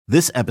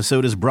This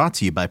episode is brought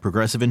to you by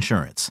Progressive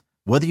Insurance.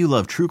 Whether you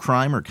love true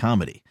crime or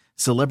comedy,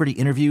 celebrity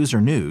interviews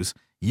or news,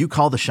 you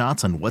call the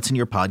shots on what's in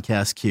your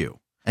podcast queue.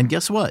 And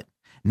guess what?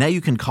 Now you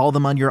can call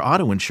them on your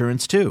auto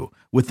insurance too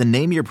with the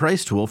Name Your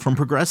Price tool from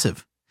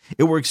Progressive.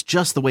 It works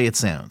just the way it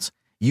sounds.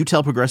 You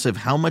tell Progressive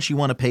how much you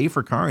want to pay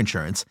for car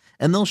insurance,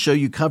 and they'll show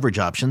you coverage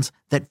options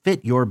that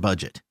fit your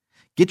budget.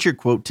 Get your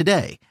quote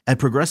today at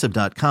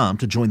Progressive.com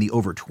to join the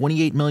over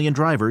 28 million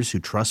drivers who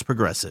trust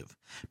Progressive.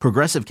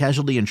 Progressive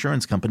Casualty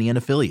Insurance Company and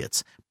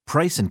Affiliates.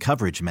 Price and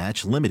coverage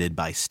match limited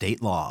by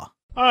state law.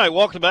 All right,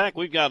 welcome back.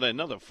 We've got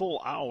another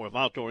full hour of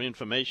outdoor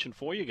information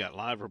for you. Got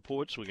live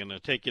reports. We're going to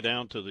take you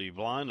down to the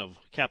blind of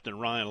Captain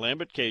Ryan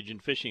Lambert, Cajun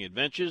Fishing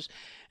Adventures,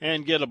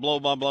 and get a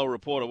blow-by-blow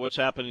report of what's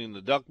happening in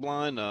the duck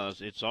blind.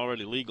 It's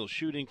already legal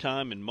shooting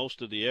time in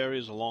most of the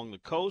areas along the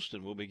coast,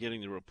 and we'll be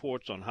getting the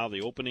reports on how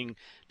the opening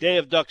day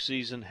of duck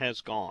season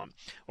has gone.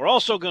 We're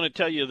also going to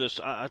tell you this.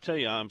 I tell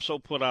you, I'm so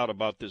put out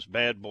about this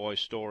bad boy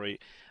story.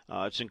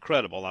 It's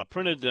incredible. I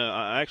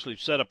actually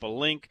set up a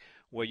link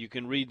where you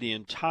can read the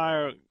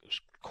entire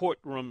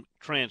courtroom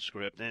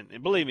transcript.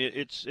 And believe me,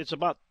 it's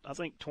about, I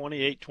think,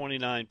 28,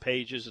 29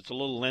 pages. It's a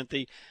little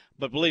lengthy.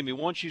 But believe me,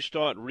 once you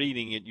start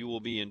reading it, you will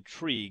be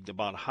intrigued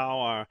about how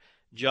our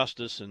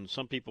justice, and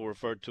some people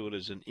refer to it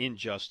as an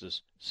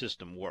injustice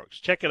system, works.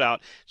 Check it out.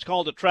 It's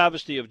called The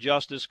Travesty of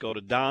Justice. Go to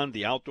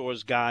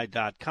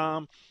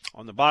dontheoutdoorsguy.com.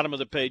 On the bottom of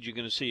the page, you're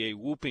going to see a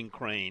whooping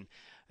crane.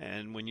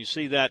 And when you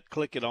see that,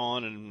 click it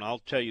on, and I'll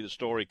tell you the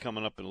story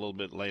coming up in a little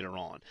bit later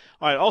on.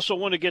 All right, also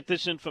want to get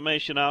this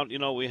information out. You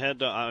know, we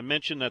had I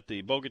mentioned that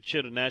the Bogue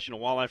Chitto National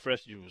Wildlife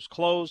Refuge was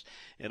closed.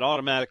 It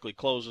automatically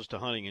closes to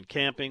hunting and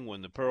camping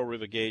when the Pearl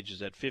River gauge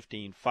is at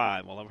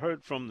 15.5. Well, I've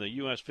heard from the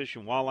U.S. Fish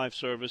and Wildlife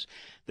Service.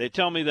 They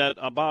tell me that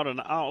about a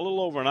little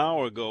over an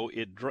hour ago,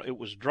 it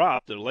was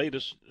dropped. The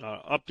latest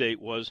update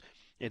was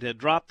it had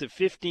dropped to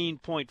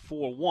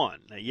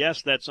 15.41. Now,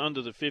 yes, that's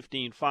under the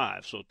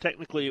 15.5, so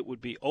technically it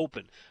would be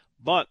open.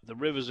 But the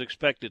river is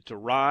expected to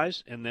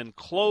rise and then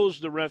close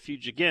the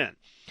refuge again.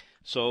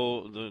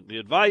 So the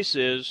advice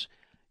is,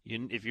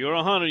 if you're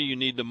a hunter, you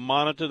need to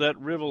monitor that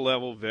river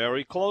level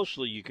very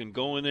closely. You can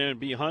go in there and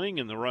be hunting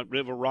and the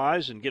river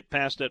rise and get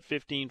past that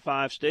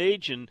 15.5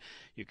 stage, and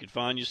you could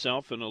find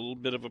yourself in a little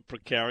bit of a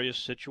precarious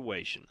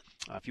situation.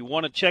 If you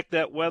want to check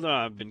that weather,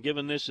 I've been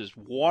given this as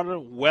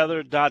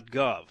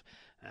waterweather.gov.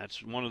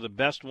 That's one of the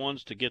best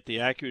ones to get the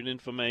accurate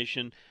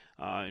information.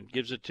 It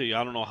gives it to you.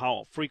 I don't know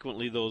how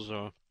frequently those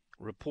are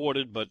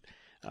reported, but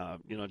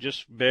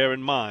just bear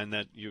in mind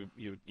that you're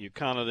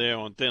kind of there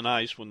on thin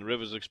ice when the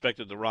river's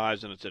expected to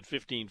rise, and it's at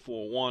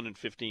 15.41 and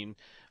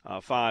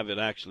 15.5 it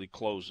actually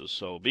closes.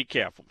 So be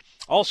careful.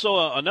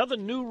 Also, another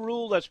new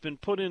rule that's been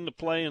put into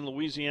play in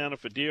Louisiana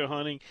for deer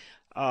hunting: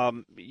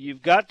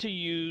 you've got to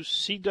use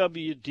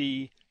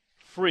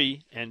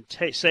CWD-free and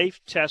safe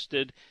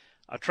tested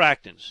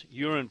attractants,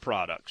 urine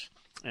products.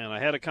 And I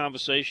had a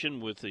conversation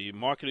with the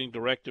marketing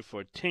director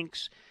for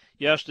Tinks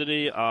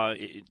yesterday.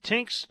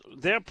 Tinks,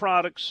 their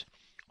products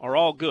are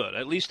all good,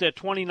 at least their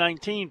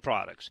 2019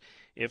 products.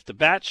 If the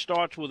batch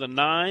starts with a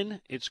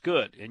 9, it's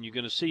good. And you're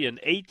going to see an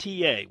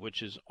ATA,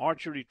 which is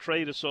Archery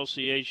Trade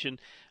Association.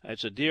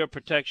 It's a deer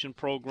protection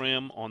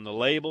program on the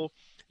label.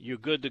 You're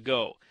good to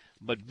go.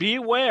 But be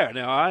aware.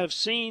 Now, I have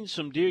seen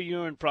some deer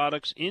urine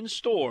products in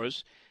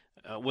stores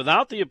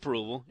without the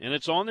approval, and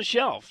it's on the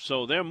shelf.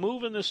 So they're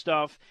moving the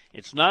stuff.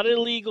 It's not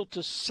illegal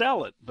to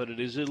sell it, but it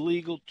is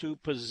illegal to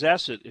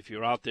possess it if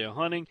you're out there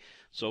hunting.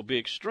 So be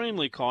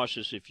extremely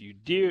cautious. If you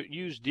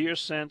use deer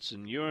scents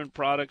and urine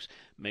products,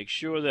 make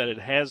sure that it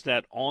has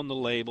that on the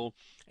label.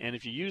 And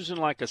if you're using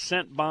like a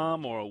scent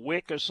bomb or a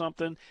wick or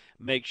something,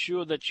 make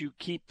sure that you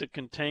keep the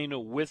container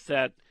with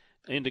that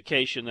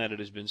indication that it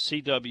has been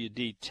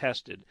CWD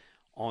tested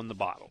on the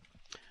bottle.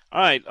 All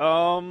right,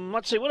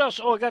 let's see, what else?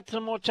 Oh, I got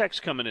some more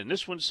text coming in.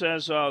 This one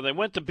says they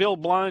went to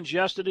build blinds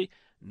yesterday.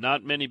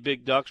 Not many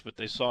big ducks, but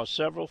they saw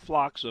several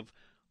flocks of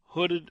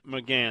hooded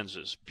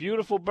mergansers.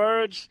 Beautiful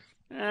birds.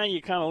 You're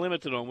kind of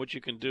limited on what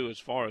you can do as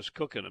far as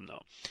cooking them,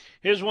 though.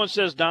 Here's one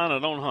says, Don, I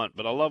don't hunt,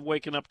 but I love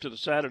waking up to the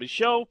Saturday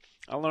show.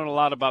 I learn a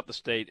lot about the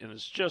state, and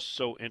it's just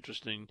so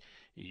interesting.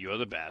 You're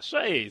the best.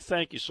 Hey,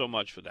 thank you so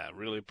much for that.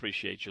 Really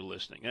appreciate you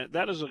listening.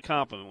 That is a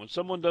compliment. When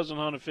someone doesn't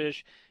hunt or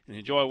fish and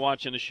enjoy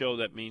watching the show,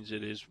 that means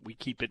we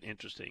keep it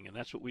interesting, and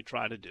that's what we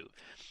try to do.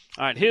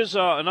 All right, here's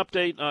an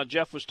update.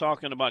 Jeff was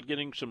talking about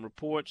getting some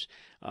reports.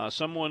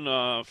 Someone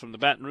from the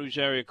Baton Rouge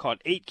area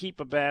caught 8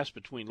 keeper bass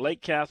between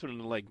Lake Catherine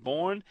and Lake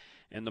Bourne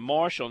and the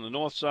marsh on the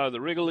north side of the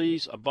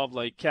Wrigley's above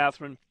Lake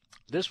Catherine.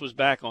 This was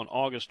back on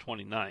August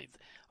 29th.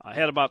 I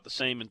had about the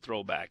same in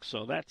throwback,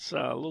 so that's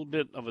a little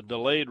bit of a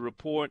delayed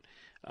report.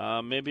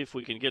 Maybe if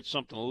we can get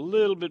something a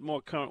little bit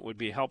more current would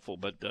be helpful.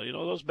 But,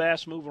 those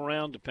bass move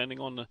around depending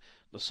on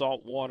the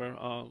salt water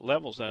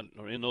levels that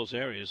are in those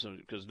areas,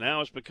 because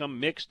now it's become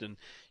mixed and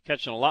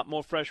catching a lot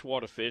more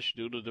freshwater fish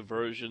due to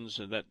diversions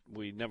that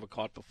we never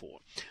caught before.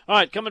 All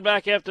right, coming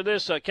back after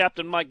this,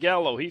 Captain Mike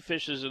Gallo, he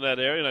fishes in that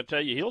area, and I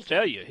tell you, he'll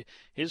tell you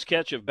his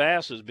catch of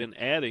bass has been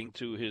adding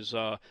to his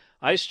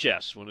ice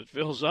chest when it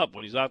fills up,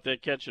 when he's out there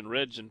catching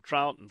reds and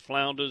trout and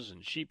flounders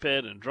and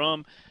sheephead and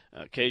drum.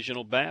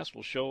 Occasional bass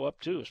will show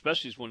up too,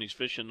 especially when he's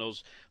fishing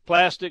those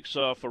plastics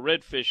for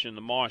redfish in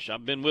the marsh.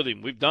 I've been with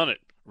him. We've done it.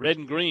 Red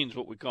and green's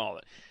what we call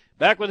it.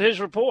 Back with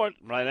his report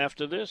right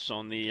after this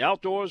on the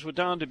Outdoors with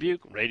Don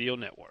Dubuque Radio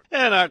Network.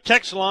 And our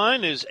text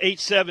line is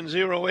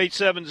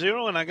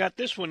 870-870, and I got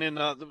this one in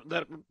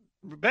that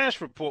bass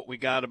report we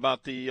got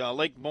about the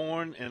Lake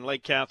Bourne and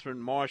Lake Catherine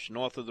marsh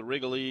north of the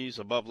Wrigley's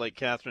above Lake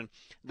Catherine.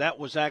 That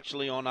was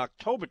actually on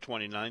October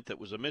 29th. It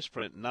was a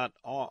misprint, not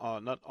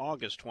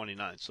August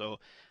 29th. So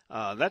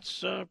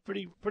that's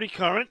pretty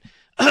current.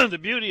 The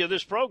beauty of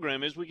this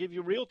program is we give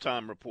you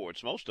real-time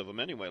reports, most of them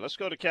anyway. Let's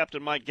go to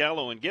Captain Mike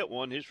Gallo and get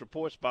one. His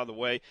reports, by the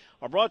way,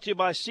 are brought to you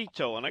by Sea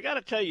Tow. And I got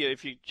to tell you,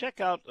 if you check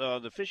out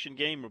the Fish and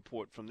Game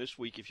report from this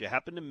week, if you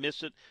happen to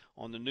miss it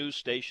on the news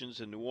stations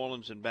in New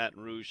Orleans and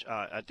Baton Rouge,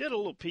 I did a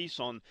little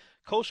piece on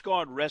Coast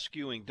Guard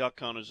rescuing duck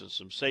hunters and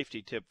some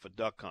safety tip for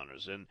duck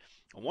hunters. And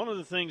one of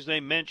the things they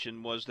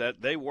mentioned was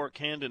that they work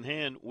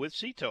hand-in-hand with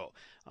Sea Tow.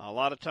 A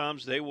lot of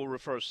times they will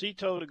refer Sea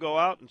Tow to go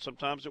out, and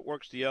sometimes it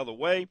works the other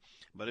way.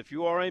 But if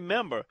you are a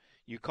member,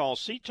 you call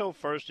Sea Tow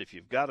first if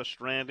you've got a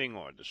stranding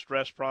or a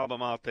distress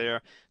problem out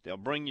there. They'll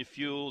bring you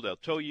fuel. They'll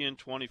tow you in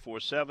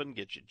 24/7,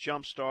 get you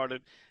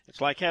jump-started.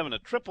 It's like having a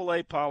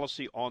AAA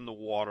policy on the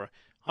water.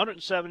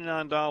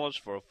 $179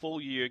 for a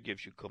full year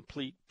gives you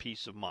complete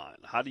peace of mind.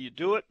 How do you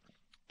do it?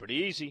 Pretty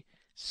easy.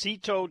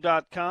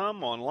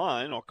 SeaTow.com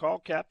online or call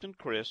Captain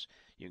Chris.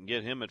 You can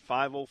get him at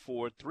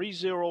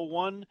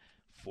 504-301-4545.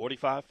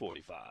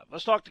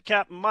 Let's talk to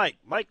Captain Mike.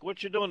 Mike,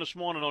 what you doing this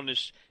morning on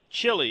this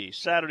chilly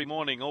Saturday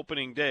morning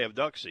opening day of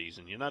duck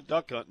season? You're not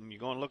duck hunting. You're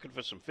going looking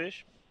for some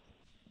fish?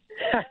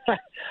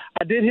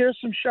 I did hear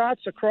some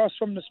shots across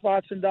from the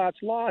Spots and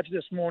Dots Lodge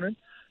this morning,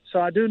 so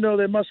I do know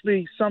there must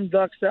be some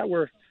ducks that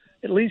were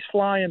at least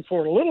flying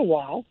for a little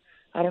while.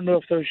 I don't know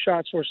if those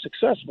shots were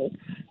successful,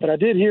 but I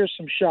did hear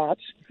some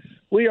shots.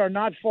 We are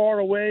not far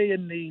away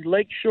in the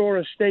Lakeshore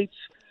Estates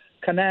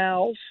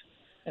canals,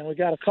 and we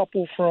got a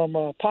couple from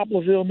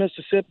Poplarville,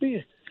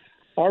 Mississippi.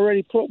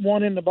 Already put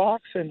one in the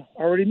box and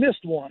already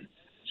missed one.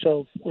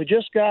 So we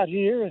just got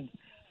here and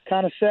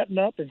kind of setting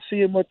up and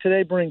seeing what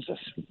today brings us.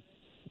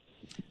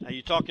 Are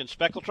you talking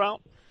speckled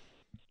trout?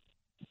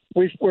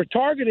 We're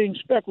targeting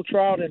speckled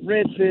trout and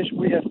redfish.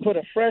 We have put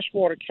a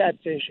freshwater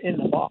catfish in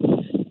the box.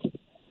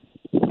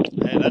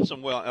 Hey, that's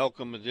some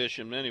welcome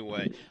addition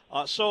anyway.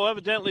 So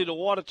evidently the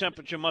water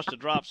temperature must have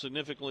dropped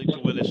significantly to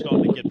where they're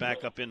starting to get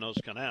back up in those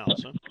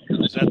canals, huh?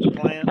 Is that the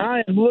plan?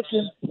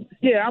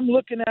 I'm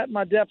looking at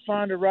my depth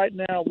finder right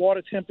now.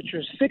 Water temperature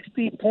is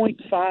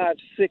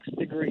 60.56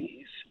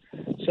 degrees.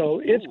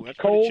 So it's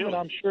cold, and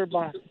I'm sure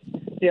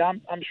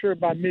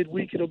by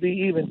midweek it'll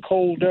be even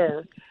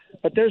colder.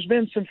 But there's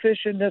been some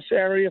fish in this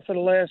area for the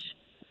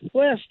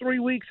last 3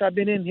 weeks. I've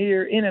been in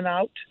here, in and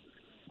out.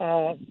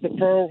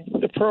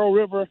 The Pearl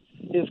River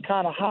is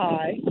kind of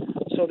high,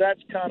 so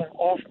that's kind of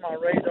off my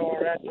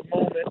radar at the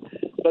moment.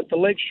 But the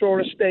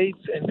Lakeshore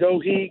Estates and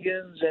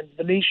Gohegans and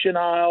Venetian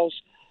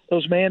Isles,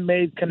 those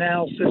man-made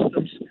canal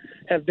systems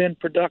have been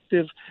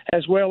productive,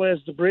 as well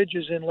as the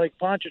bridges in Lake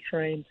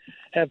Pontchartrain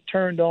have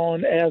turned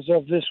on as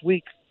of this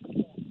week.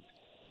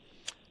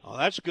 Oh,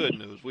 that's good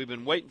news. We've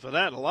been waiting for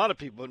that. A lot of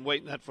people have been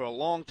waiting that for a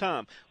long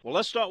time. Well,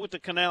 let's start with the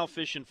canal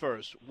fishing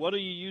first. What are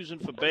you using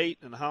for bait,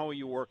 and how are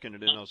you working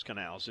it in those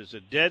canals? Is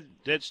it dead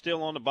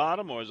still on the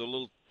bottom, or is it a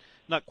little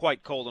not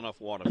quite cold enough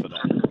water for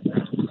that?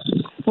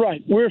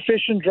 Right. We're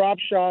fishing drop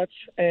shots,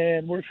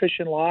 and we're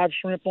fishing live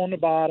shrimp on the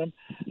bottom.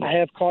 I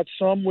have caught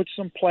some with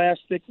some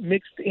plastic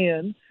mixed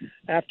in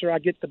after I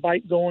get the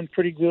bite going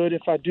pretty good.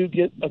 If I do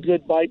get a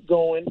good bite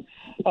going,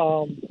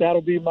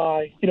 that'll be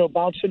my,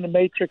 bouncing the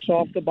matrix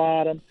off the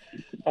bottom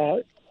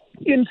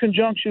in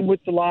conjunction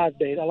with the live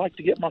bait. I like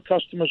to get my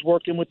customers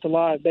working with the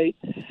live bait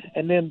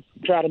and then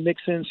try to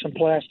mix in some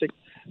plastic,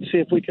 see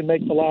if we can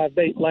make the live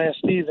bait last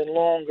even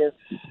longer.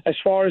 As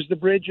far as the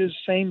bridges,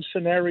 same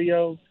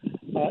scenario.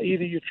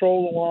 Either you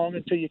troll along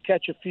until you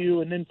catch a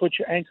few and then put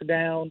your anchor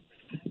down,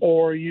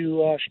 or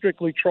you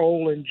strictly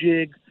troll and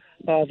jig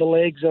the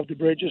legs of the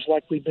bridges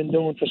like we've been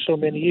doing for so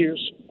many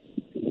years.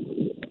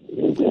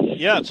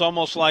 Yeah, it's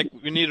almost like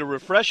we need a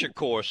refresher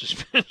course.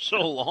 It's been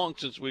so long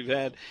since we've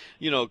had,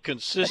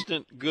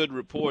 consistent good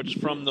reports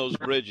from those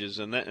bridges,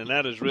 and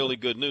that is really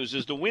good news.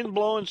 Is the wind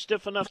blowing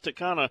stiff enough to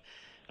kind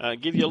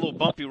of give you a little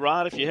bumpy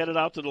ride if you headed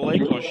out to the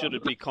lake, or should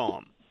it be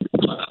calm?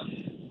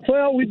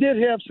 Well, we did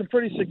have some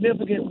pretty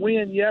significant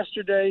wind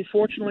yesterday.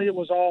 Fortunately, it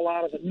was all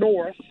out of the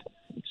north.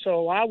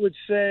 So I would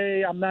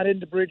say, I'm not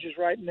into bridges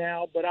right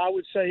now, but I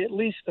would say at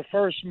least the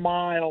first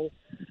mile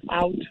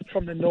out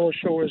from the North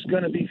Shore is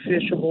going to be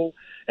fishable,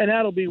 and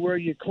that'll be where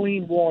your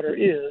clean water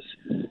is.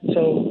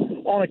 So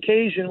on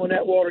occasion, when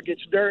that water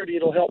gets dirty,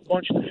 it'll help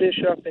bunch the fish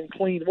up in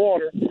clean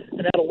water,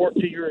 and that'll work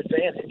to your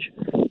advantage.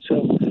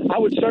 So I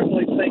would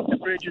certainly think the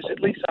bridges,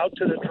 at least out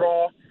to the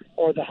draw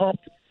or the hump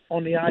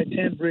on the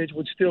I-10 bridge,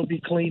 would still be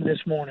clean this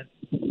morning.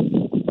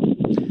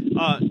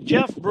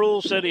 Jeff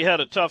Brule said he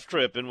had a tough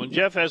trip, and when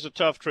Jeff has a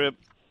tough trip,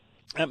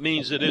 that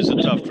means it is a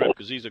tough trip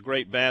because he's a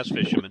great bass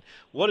fisherman.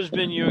 What has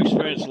been your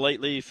experience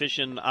lately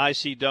fishing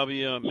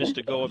ICW,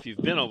 Mystico, if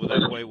you've been over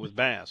that way with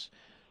bass?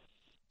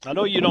 I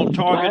know you don't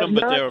target them,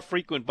 but they're a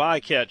frequent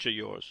bycatch of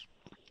yours.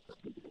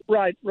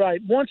 Right.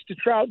 Once the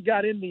trout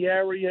got in the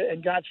area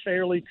and got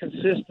fairly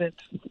consistent,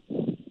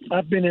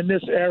 I've been in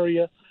this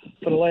area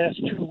for the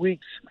last 2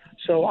 weeks,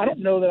 so I don't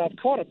know that I've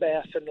caught a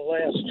bass in the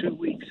last 2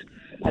 weeks.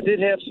 I did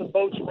have some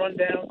boats run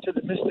down to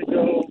the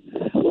Mystico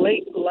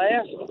late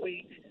last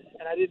week,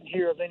 and I didn't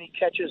hear of any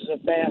catches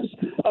of bass,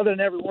 other than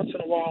every once in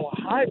a while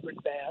a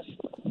hybrid bass,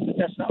 but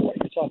that's not what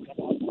you're talking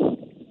about.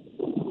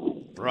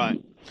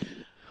 Right.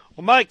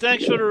 Well, Mike,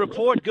 thanks for the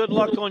report. Good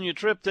luck on your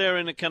trip there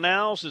in the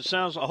canals.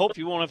 I hope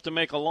you won't have to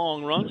make a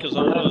long run because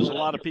I know there's a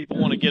lot of people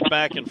want to get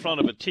back in front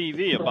of a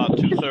TV about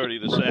 2:30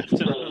 this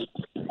afternoon.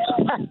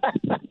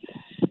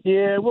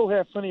 Yeah, we'll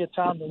have plenty of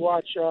time to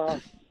watch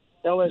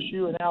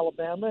LSU and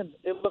Alabama, and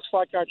it looks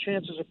like our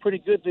chances are pretty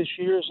good this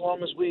year as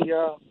long as we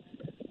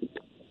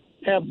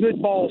have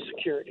good ball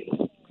security.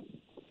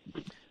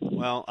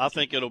 Well, I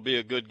think it'll be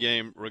a good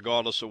game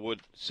regardless of what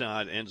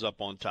side ends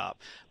up on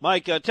top.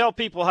 Mike, tell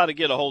people how to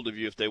get a hold of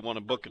you if they want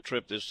to book a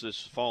trip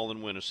this fall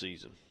and winter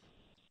season.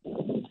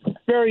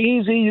 Very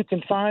easy. You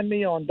can find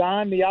me on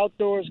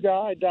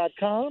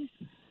DonTheOutdoorsGuy.com.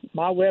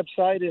 My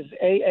website is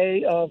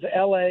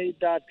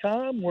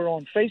aaofla.com. We're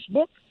on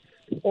Facebook,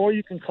 or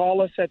you can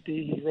call us at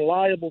the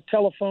reliable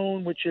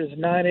telephone, which is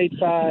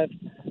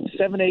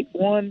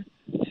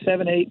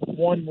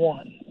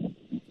 985-781-7811.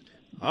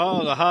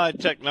 Oh, the high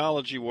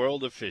technology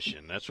world of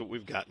fishing. That's what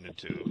we've gotten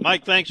into.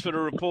 Mike, thanks for the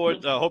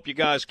report. I hope you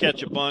guys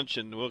catch a bunch,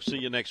 and we'll see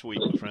you next week,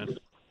 my friend.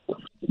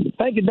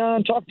 Thank you,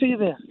 Don. Talk to you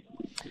then.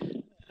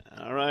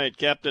 All right,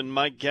 Captain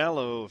Mike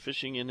Gallo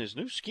fishing in his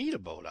new Skeeter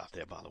boat out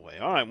there, by the way.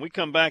 All right, when we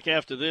come back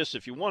after this,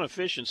 if you want to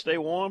fish and stay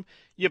warm,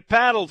 you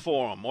paddle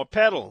for them, or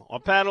paddle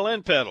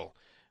and pedal.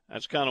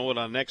 That's kind of what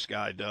our next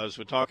guy does.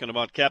 We're talking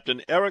about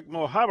Captain Eric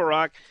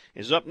Mohabarak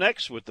is up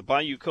next with the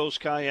Bayou Coast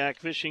Kayak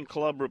Fishing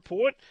Club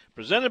report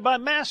presented by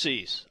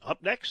Massey's.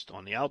 Up next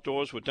on the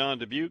Outdoors with Don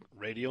Dubuque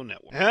Radio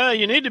Network.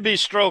 You need to be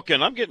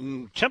stroking. I'm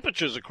getting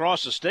temperatures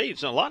across the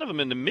states, and a lot of them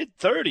in the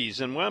mid-30s.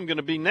 And where I'm going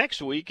to be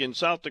next week in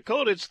South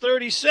Dakota, it's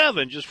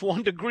 37, just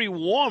 1 degree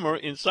warmer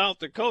in South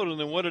Dakota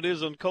than what it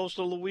is in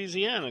coastal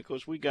Louisiana. Of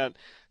course, we got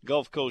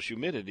Gulf Coast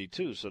humidity,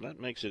 too, so that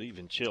makes it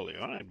even chillier.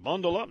 All right,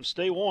 bundle up and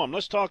stay warm.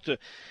 Let's talk to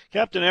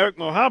Captain Eric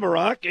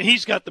Mohabarak.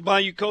 He's got the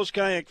Bayou Coast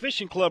Kayak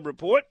Fishing Club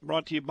report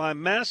brought to you by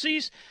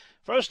Massey's.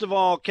 First of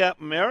all,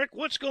 Captain Eric,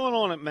 what's going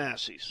on at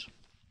Massey's?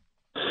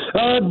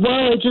 Well,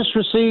 I just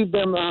received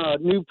them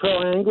new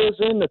Pro Anglers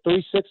in, the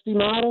 360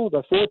 model,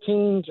 the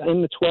 14s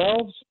and the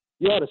 12s.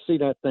 You ought to see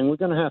that thing. We're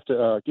going to have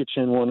to get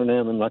you in one of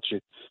them and let you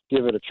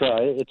give it a try.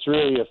 It's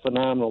really a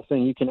phenomenal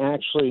thing. You can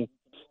actually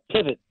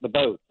pivot the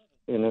boat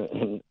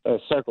in a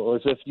circle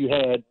as if you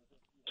had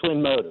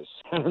twin motors.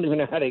 I don't even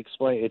know how to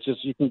explain it. It's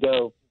just you can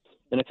go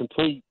in a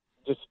complete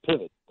just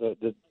pivot,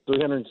 the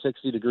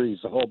 360 degrees,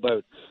 the whole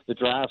boat. The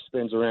drive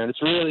spins around.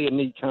 It's really a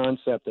neat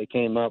concept they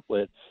came up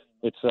with.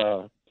 It's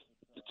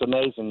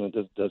amazing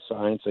the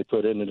science they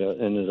put into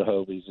the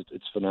Hobies.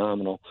 It's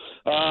phenomenal.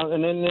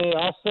 And then they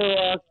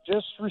also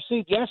just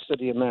received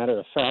yesterday, a matter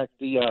of fact,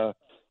 the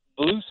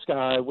Blue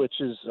Sky, which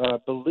is, I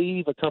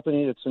believe, a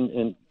company that's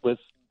in with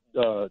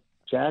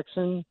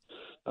Jackson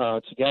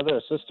together,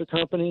 a sister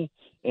company,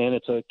 and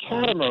it's a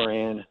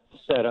catamaran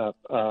setup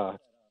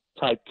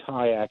type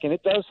kayak, and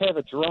it does have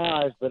a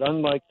drive, but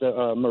unlike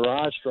the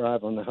Mirage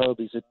drive on the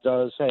Hobies, it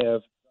does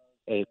have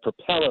a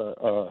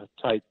propeller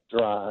type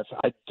drive.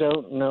 I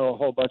don't know a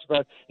whole bunch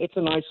about it. It's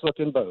a nice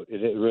looking boat.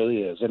 It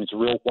really is, and it's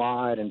real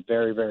wide and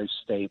very, very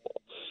stable,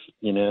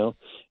 and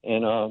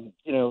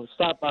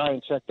stop by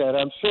and check that.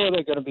 I'm sure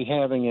they're going to be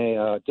having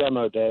a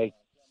demo day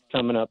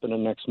coming up in the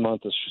next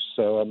month or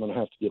so. I'm going to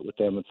have to get with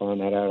them and find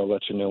that out. I'll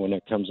let you know when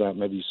that comes out.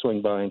 Maybe you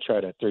swing by and try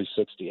that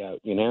 360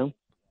 out,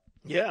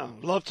 Yeah,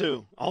 love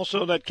to.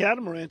 Also, that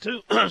catamaran,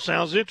 too.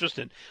 Sounds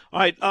interesting. All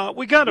right,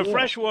 we got a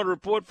freshwater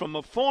report from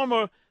a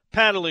former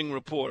paddling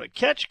reporter,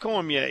 Ketch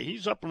Cormier.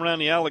 He's up around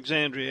the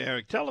Alexandria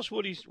area. Tell us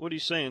what he's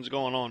saying is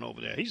going on over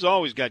there. He's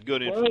always got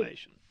good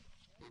information.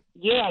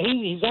 Yeah,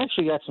 he's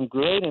actually got some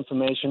great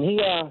information.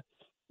 He,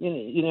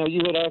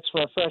 you would ask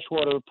for a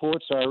freshwater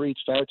report, so I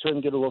reached out to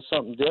him, get a little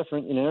something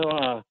different,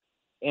 and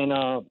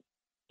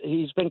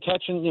he's been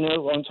catching,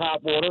 on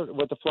top water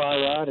with the fly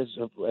rod. As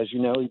you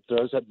know, he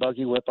throws that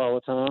buggy whip all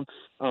the time.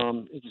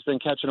 He's been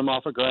catching them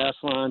off of grass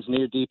lines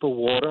near deeper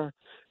water.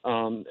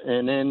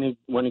 And then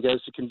when he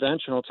goes to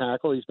conventional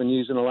tackle, he's been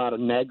using a lot of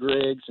neg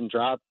rigs and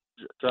drop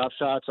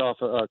shots off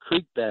of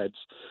creek beds.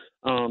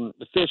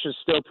 The fish is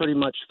still pretty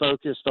much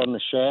focused on the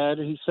shad,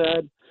 he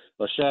said,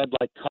 or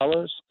shad-like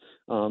colors,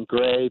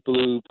 gray,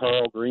 blue,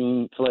 pearl,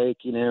 green, flake,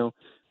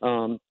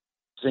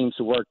 seems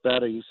to work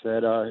better, he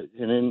said. And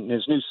then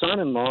his new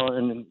son-in-law,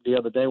 and the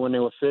other day when they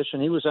were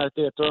fishing, he was out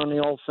there throwing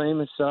the old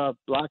famous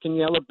black and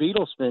yellow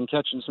beetle spin,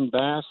 catching some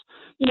bass.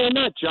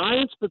 Not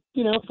giants, but,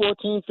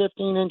 14,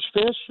 15-inch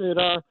fish.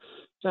 It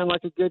sounded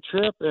like a good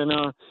trip. And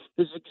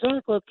his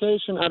exact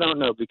location, I don't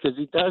know, because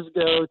he does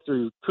go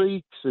through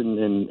creeks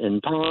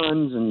and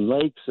ponds and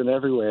lakes and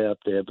everywhere up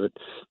there. But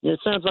it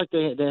sounds like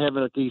they're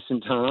having a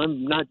decent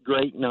time. Not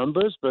great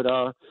numbers, but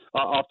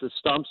off the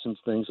stumps and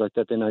things like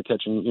that, they're not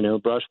catching,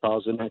 brush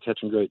piles. They're not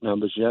catching great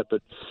numbers yet.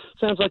 But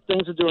sounds like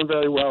things are doing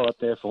very well up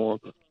there for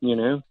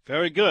them,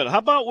 Very good. How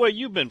about where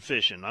you've been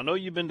fishing? I know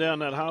you've been down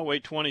that Highway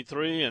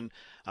 23, and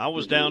I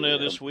was down there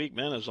this week.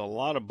 Man, there's a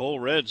lot of bull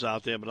reds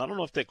out there, but I don't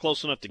know if they're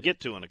close enough to get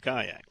to in a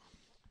kayak.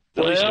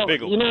 At least the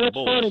bigger that's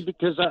bulls. funny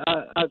because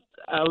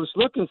I was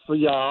looking for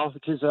y'all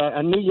because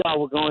I knew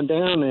y'all were going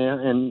down there,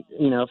 and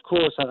of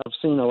course I've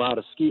seen a lot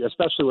of ski,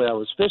 especially where I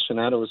was fishing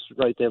at. It was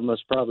right there,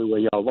 most probably where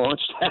y'all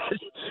launched at,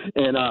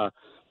 and I've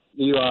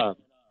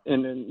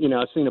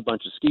seen a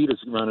bunch of skeeters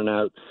running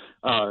out,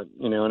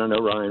 and I know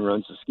Ryan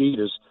runs the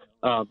skeeters.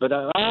 But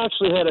I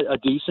actually had a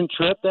decent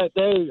trip that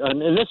day,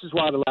 and this is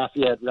why the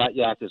Lafayette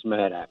Yak is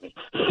mad at me.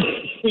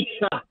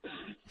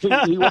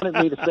 He wanted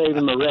me to save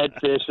him a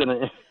redfish,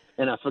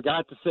 and I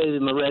forgot to save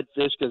him a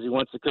redfish because he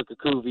wants to cook a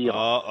cuvee on.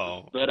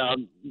 Uh-oh. But,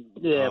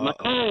 my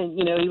client,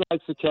 he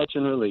likes to catch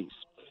and release.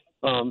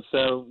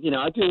 So,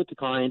 I do what the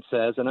client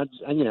says, and I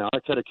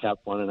could have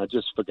kept one, and I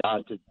just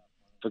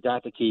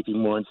forgot to keep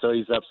him one, so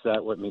he's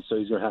upset with me, so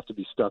he's going to have to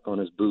be stuck on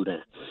his boot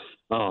end,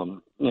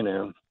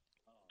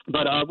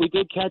 But we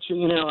did catch,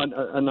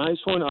 a nice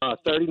one,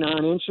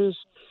 39 inches.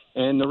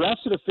 And the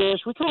rest of the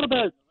fish, we caught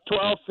about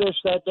 12 fish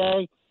that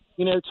day,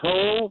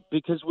 total,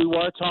 because we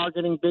were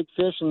targeting big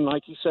fish. And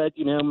like you said,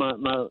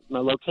 my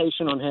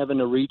location on having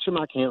to reach them,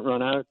 I can't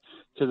run out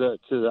to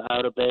the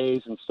outer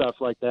bays and stuff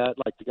like that,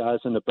 like the guys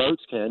in the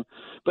boats can.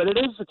 But it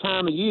is the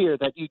time of year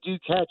that you do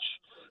catch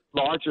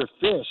larger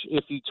fish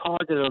if you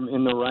target them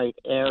in the right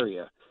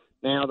area.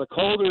 Now, the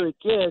colder it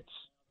gets,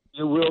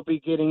 you will be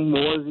getting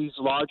more of these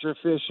larger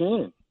fish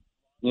in.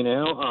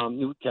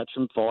 You would catch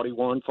them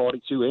 41,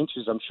 42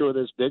 inches. I'm sure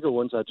there's bigger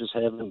ones. I just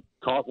haven't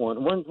caught one.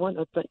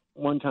 I think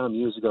one time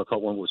years ago, I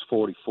caught one was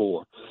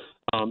 44.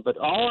 But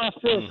all our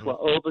fish were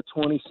over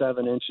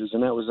 27 inches,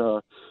 and that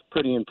was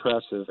pretty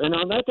impressive. And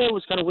on that day it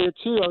was kind of weird,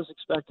 too. I was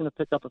expecting to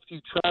pick up a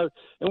few trout,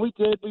 and we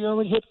did. We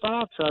only hit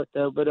 5 trout,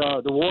 though, but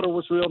the water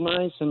was real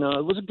nice, and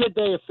it was a good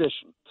day of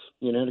fishing.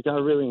 The guy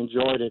really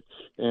enjoyed it,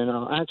 and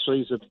actually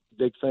he's a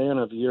big fan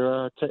of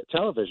your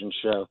television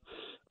show.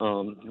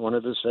 One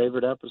of his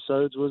favorite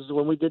episodes was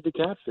when we did the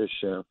catfish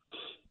show.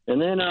 And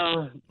then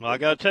well, I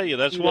got to tell you,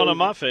 that's one of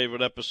my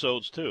favorite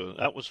episodes, too.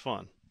 That was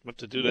fun. What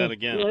to do that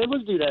again. Yeah,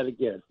 let's do that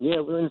again.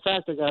 Yeah, well, in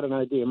fact, I got an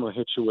idea I'm going to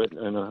hit you with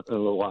in a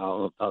little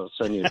while. I'll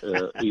send you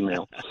an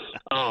email.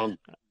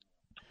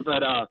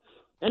 But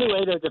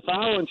anyway, the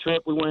following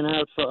trip, we went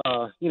out for,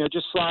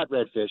 just slot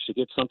redfish to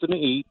get something to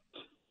eat.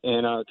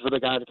 And for the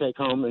guy to take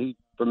home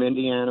from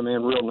Indiana,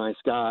 man, real nice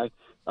guy.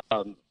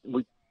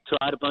 We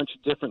tried a bunch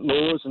of different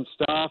lures and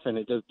stuff, and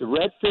the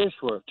redfish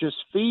were just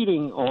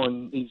feeding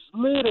on these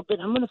little bit,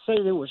 I'm going to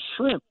say they were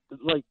shrimp,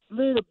 like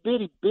little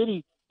bitty,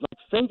 like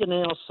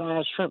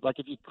fingernail-sized shrimp, like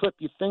if you clip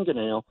your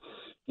fingernail,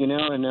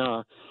 and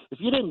if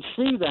you didn't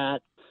see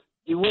that,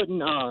 you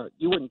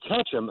wouldn't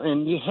catch them,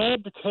 and you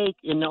had to take,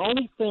 and the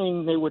only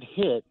thing they would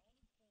hit,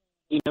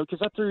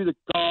 because I threw the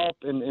gulp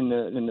and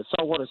the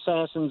saltwater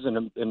assassins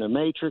and the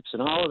matrix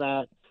and all of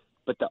that,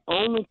 but the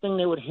only thing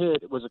they would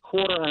hit was a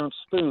quarter-ounce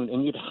spoon,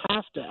 and you'd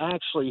have to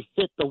actually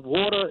hit the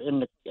water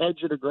and the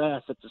edge of the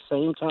grass at the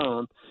same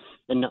time,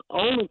 and the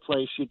only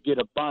place you'd get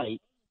a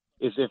bite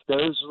is if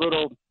those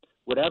little,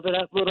 whatever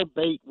that little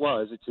bait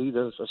was, it's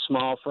either a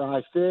small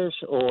fry fish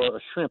or a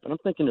shrimp, and I'm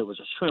thinking it was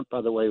a shrimp,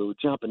 by the way, we were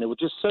jumping. They were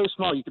just so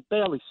small you could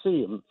barely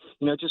see them.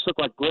 It just looked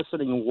like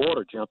glistening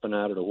water jumping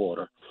out of the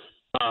water.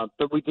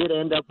 But we did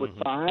end up with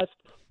 5,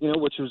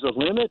 which was a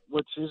limit,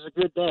 which is a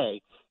good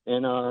day.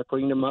 And I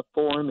cleaned them up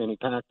for him, and he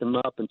packed them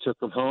up and took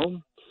them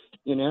home,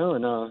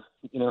 and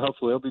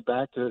hopefully he'll be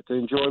back to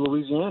enjoy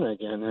Louisiana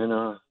again.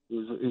 And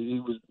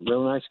he was a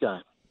real nice guy.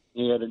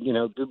 He had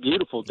a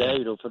beautiful day.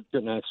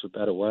 Couldn't ask for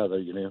better weather,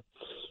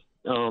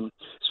 As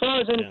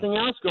far as anything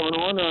else going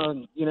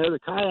on, the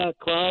Kayak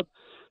Club,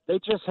 they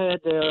just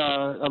had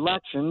their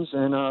elections,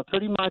 and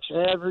pretty much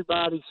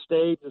everybody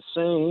stayed the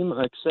same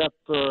except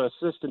for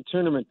assistant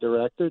tournament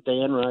director.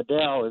 Dan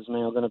Rydell is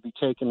now going to be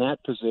taking that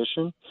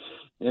position.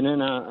 And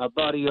then our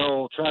buddy,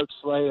 old trout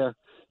slayer,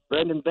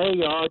 Brendan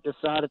Bayard,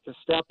 decided to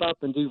step up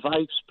and do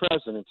vice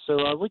president. So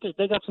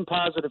they got some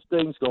positive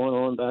things going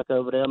on back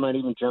over there. I might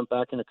even jump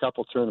back in a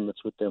couple tournaments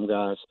with them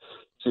guys,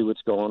 see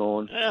what's going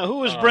on. Yeah, who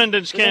was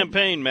Brendan's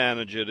campaign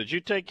manager? Did you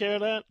take care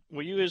of that?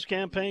 Were you his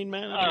campaign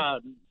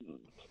manager?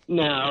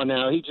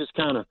 No. He just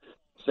kind of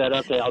said,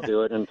 okay, I'll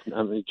do it, and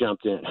he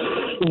jumped in.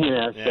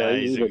 So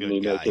he's a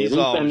good guy. He's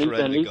always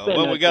ready to go.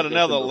 Well, we got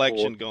another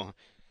election going.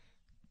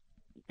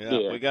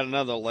 Yeah, we got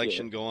another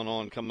election going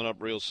on coming up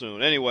real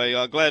soon. Anyway,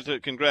 glad to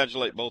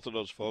congratulate both of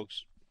those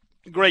folks.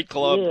 Great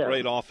club,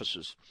 great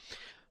officers.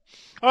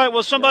 All right,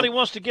 well, somebody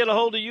wants to get a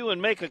hold of you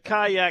and make a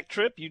kayak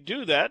trip. You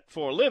do that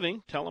for a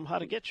living. Tell them how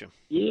to get you.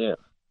 Yeah.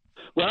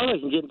 Well, they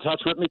can get in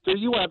touch with me through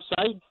your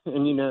website,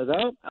 and you know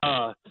that,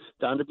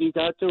 Don Dubuque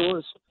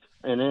Outdoors.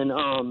 And then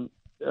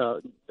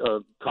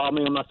call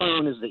me on my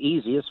phone is the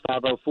easiest,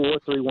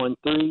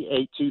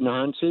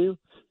 504-313-8292.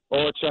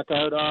 Or check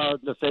out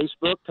the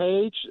Facebook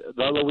page,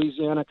 the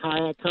Louisiana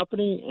Kayak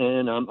Company,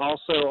 and I'm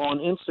also on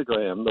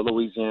Instagram, the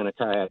Louisiana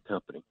Kayak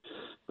Company.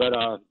 But,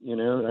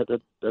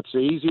 that's the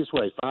easiest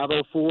way,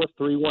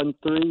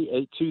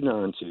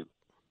 504-313-8292.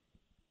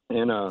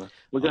 And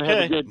we're going to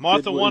have a good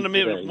Martha good wanted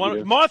me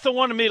today, Martha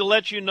wanted me to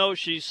let you know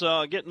she's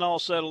getting all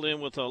settled in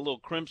with a little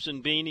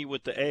crimson beanie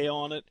with the A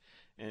on it,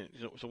 and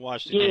to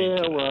watch the game.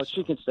 Yeah, well,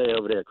 she can stay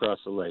over there across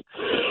the lake.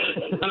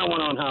 I don't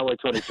want on Highway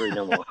 23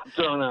 no more. I'm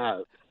throwing her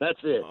out. That's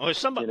it. Oh,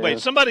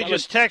 somebody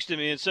just texted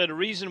me and said the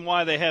reason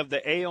why they have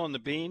the A on the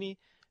beanie,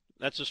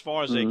 that's as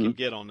far as they can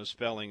get on the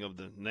spelling of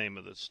the name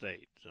of the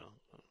state. So.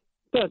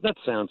 That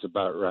sounds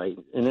about right.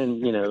 And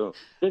then,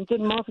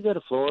 didn't Martha go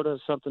to Florida or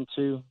something,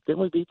 too?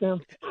 Didn't we beat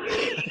them?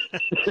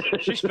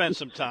 She spent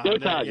some time. Go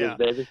Tigers,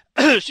 baby.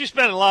 She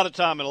spent a lot of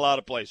time in a lot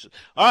of places.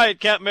 All right,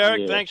 Captain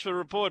Merrick, thanks for the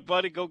report,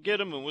 buddy. Go get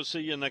him, and we'll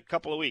see you in a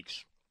couple of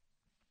weeks.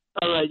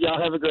 All right,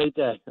 y'all have a great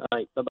day. All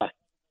right, bye-bye.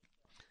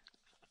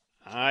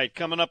 All right,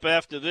 coming up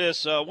after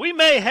this, we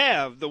may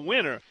have the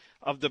winner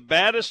of the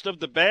baddest of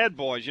the bad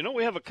boys.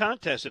 We have a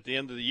contest at the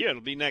end of the year.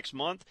 It'll be next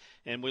month,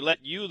 and we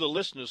let you, the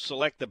listeners,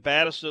 select the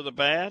baddest of the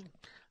bad.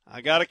 I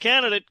got a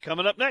candidate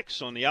coming up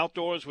next on the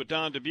Outdoors with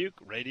Don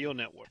Dubuque Radio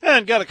Network.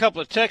 And got a couple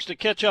of texts to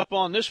catch up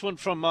on. This one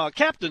from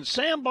Captain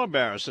Sam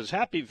Barbera says,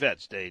 Happy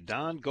Vets Day,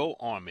 Don. Go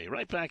Army.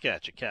 Right back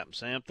at you, Captain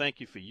Sam. Thank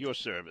you for your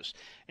service.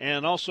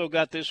 And also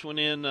got this one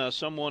in.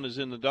 Someone is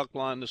in the duck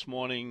line this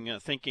morning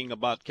thinking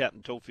about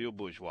Captain Tofield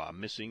Bourgeois,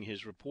 missing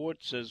his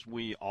reports, as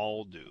we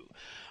all do.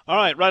 All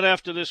right, right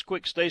after this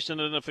quick station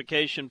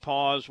identification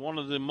pause, one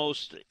of the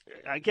most,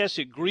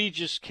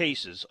 egregious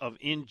cases of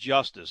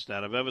injustice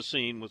that I've ever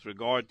seen with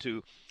regard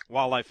to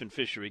wildlife and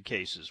fishery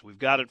cases. We've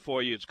got it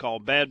for you. It's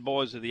called Bad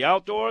Boys of the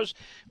Outdoors.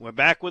 We're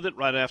back with it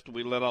right after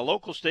we let our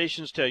local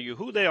stations tell you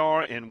who they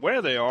are and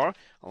where they are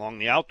along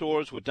the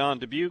Outdoors with Don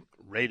Dubuque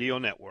Radio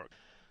Network.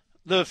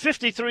 The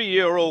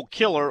 53-year-old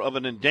killer of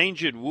an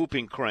endangered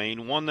whooping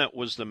crane, one that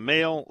was the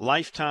male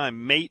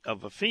lifetime mate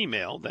of a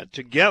female, that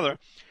together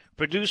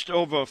produced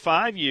over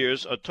 5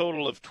 years a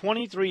total of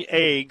 23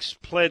 eggs,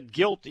 pled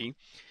guilty,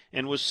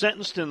 and was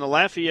sentenced in the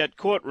Lafayette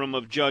courtroom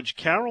of Judge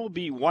Carol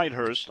B.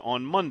 Whitehurst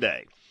on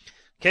Monday.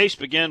 Case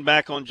began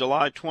back on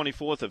July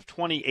 24th of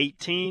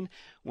 2018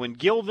 when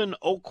Gilvin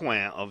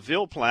Aucoin of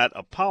Ville Platte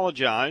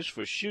apologized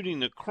for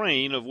shooting the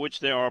crane, of which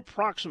there are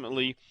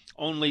approximately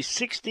only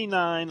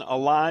 69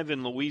 alive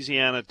in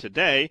Louisiana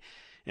today,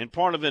 and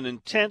part of an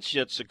intense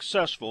yet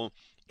successful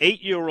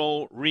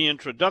 8-year-old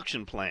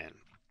reintroduction plan.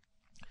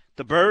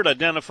 The bird,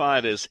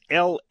 identified as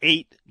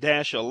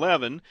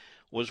L8-11,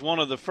 was one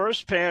of the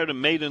first pair to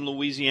mate in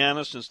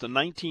Louisiana since the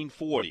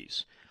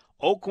 1940s.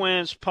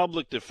 Aucoin's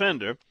public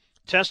defender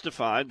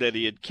testified that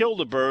he had killed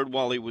the bird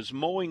while he was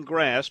mowing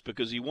grass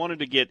because he wanted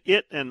to get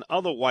it and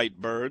other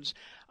white birds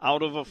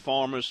out of a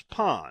farmer's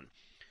pond.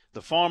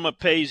 The farmer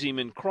pays him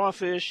in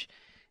crawfish,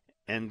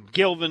 and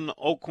Gilvin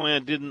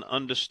Aucoin didn't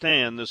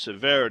understand the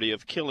severity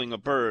of killing a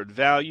bird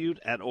valued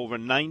at over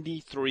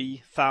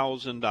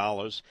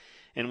 $93,000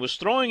 and was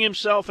throwing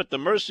himself at the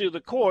mercy of the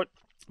court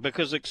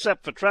because,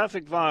 except for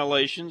traffic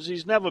violations,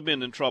 he's never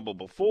been in trouble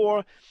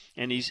before,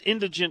 and he's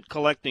indigent,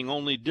 collecting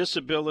only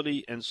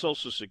disability and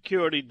Social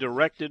Security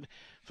directed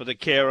for the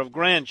care of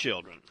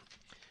grandchildren.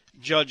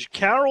 Judge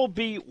Carol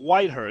B.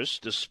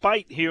 Whitehurst,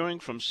 despite hearing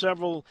from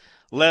several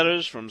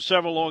letters from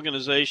several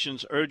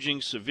organizations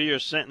urging severe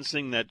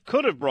sentencing that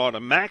could have brought a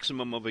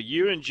maximum of a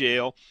year in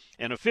jail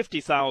and a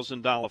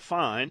 $50,000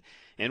 fine,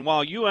 and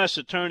while U.S.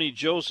 Attorney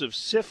Joseph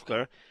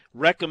Sifker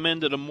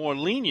recommended a more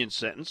lenient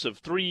sentence of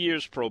 3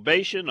 years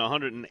probation,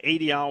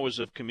 180 hours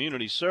of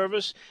community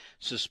service,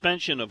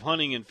 suspension of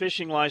hunting and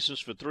fishing license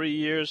for 3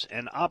 years,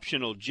 and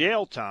optional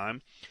jail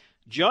time,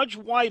 Judge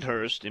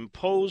Whitehurst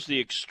imposed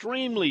the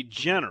extremely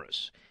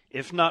generous,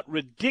 if not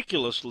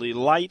ridiculously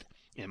light,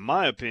 in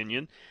my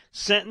opinion,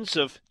 sentence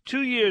of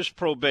 2 years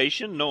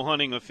probation, no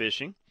hunting or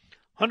fishing,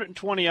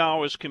 120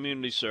 hours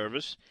community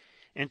service,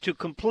 and to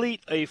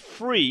complete a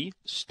free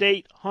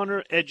state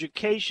hunter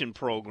education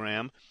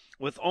program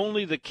with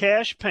only the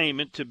cash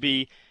payment to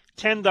be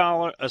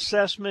 $10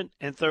 assessment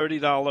and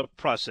 $30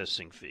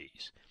 processing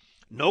fees.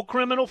 No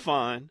criminal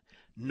fine,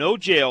 no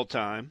jail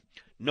time,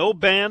 no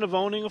ban of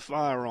owning a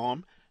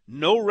firearm,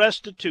 no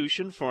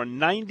restitution for a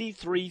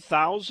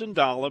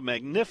 $93,000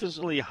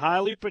 magnificently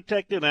highly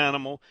protected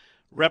animal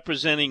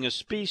representing a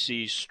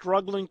species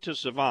struggling to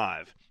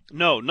survive.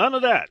 No, none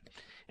of that.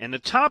 And to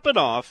top it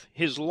off,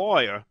 his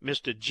lawyer,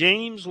 Mr.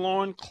 James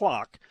Lorne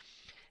Clark,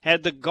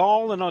 had the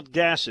gall and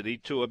audacity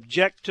to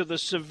object to the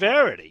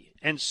severity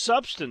and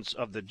substance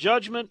of the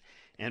judgment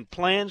and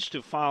plans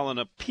to file an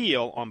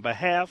appeal on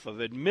behalf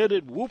of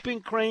admitted whooping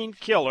crane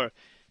killer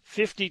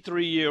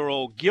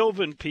 53-year-old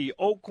Gilvin P.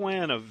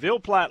 Aucoin of Ville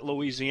Platte,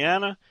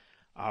 Louisiana,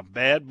 Our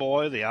bad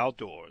boy of the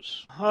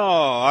outdoors.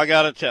 Oh, I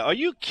got to tell. Are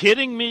you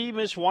kidding me,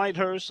 Miss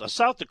Whitehurst? A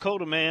South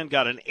Dakota man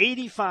got an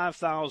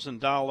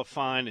 $85,000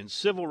 fine in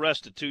civil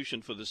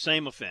restitution for the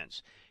same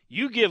offense.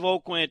 You give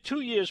Oakwand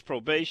 2 years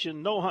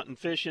probation, no hunting,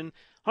 fishing,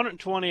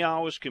 120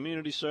 hours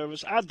community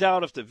service. I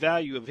doubt if the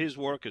value of his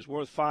work is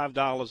worth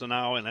 $5 an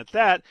hour, and at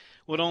that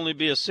would only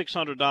be a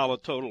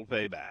 $600 total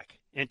payback.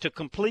 And to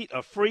complete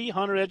a free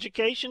hunter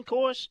education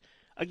course?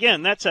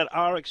 Again, that's at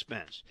our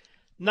expense.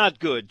 Not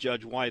good,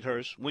 Judge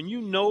Whitehurst. When you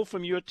know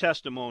from your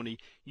testimony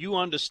you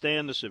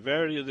understand the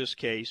severity of this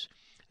case,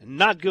 and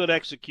not good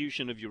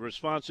execution of your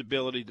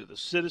responsibility to the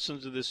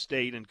citizens of this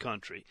state and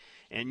country.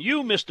 And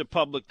you, Mr.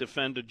 Public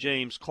Defender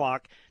James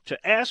Clark, to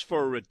ask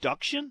for a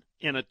reduction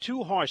in a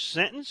too harsh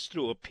sentence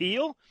through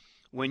appeal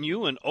when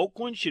you and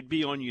Oakwand should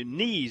be on your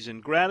knees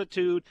in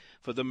gratitude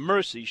for the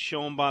mercy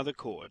shown by the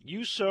court.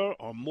 You, sir,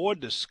 are more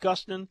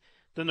disgusting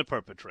than the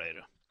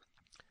perpetrator.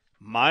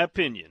 My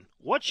opinion.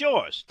 What's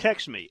yours?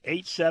 Text me,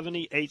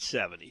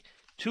 870-870.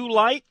 Too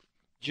light?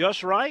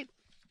 Just right?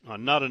 Or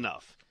not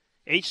enough?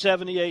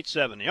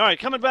 870-870. All right,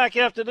 coming back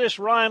after this,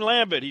 Ryan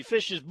Lambert. He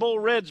fishes bull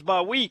reds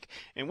by week,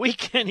 and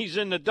weekend he's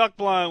in the duck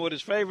blind with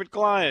his favorite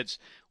clients.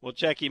 We'll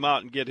check him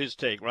out and get his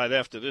take right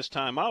after this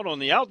time out on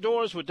the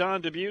Outdoors with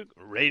Don Dubuque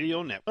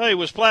Radio Network. Hey, it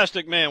was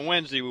Plastic Man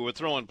Wednesday. We were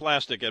throwing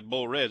plastic at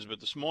bull reds, but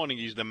this morning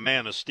he's the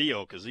man of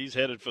steel because he's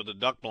headed for the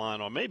duck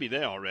blind, or maybe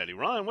they're already.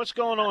 Ryan, what's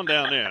going on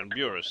down there in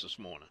Buras this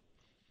morning?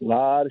 A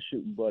lot of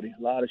shooting, buddy.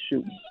 A lot of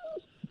shooting.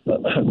 A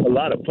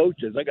lot of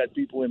poachers. I got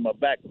people in my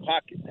back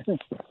pocket.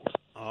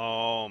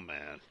 Oh,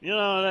 man. You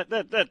know,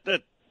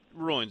 that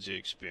ruins the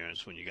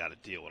experience when you got to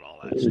deal with all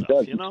that It stuff,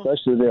 does, you know?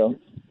 especially they're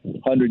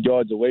 100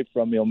 yards away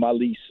from me on my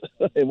lease.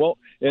 It won't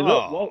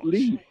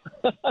leave.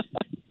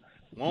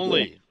 Won't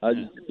leave. I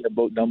just get their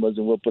boat numbers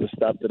and we'll put a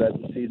stop to that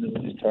this season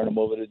and just turn them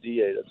over to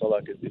DA. That's all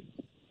I can do.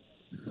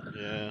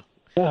 Yeah.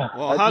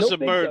 Well, how's the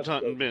bird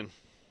hunting been?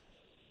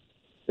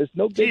 It's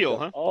no big teal,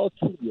 stuff. huh? All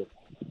teal.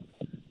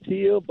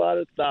 Teal by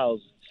the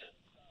thousands.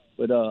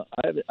 But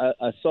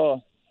I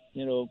saw,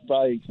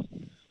 probably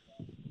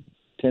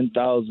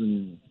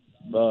 10,000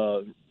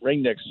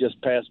 ringnecks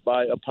just passed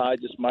by up high,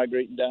 just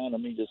migrating down. I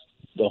mean, just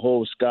the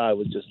whole sky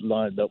was just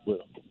lined up with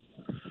them.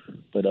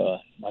 But I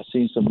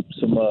seen some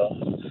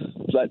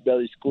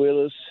flat-bellied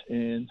squealers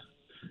and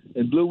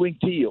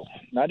blue-winged teal.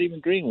 Not even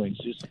green wings.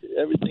 Just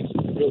everything's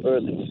real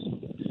early.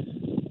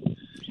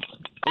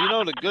 You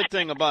know, the good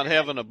thing about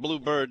having a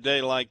bluebird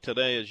day like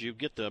today is you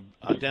get to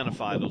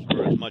identify those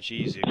birds much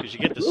easier because you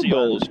get to see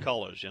all those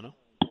colors, you know?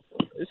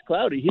 It's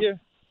cloudy here.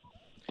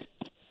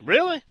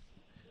 Really?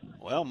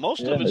 Well,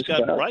 most of it's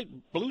got cloudy. bright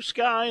blue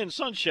sky and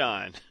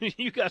sunshine.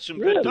 You got some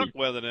Really? good duck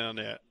weather down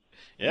there.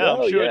 Yeah,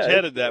 Well, I'm sure yeah, it's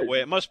headed that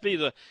way. It must be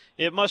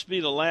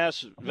the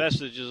last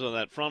vestiges of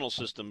that frontal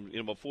system,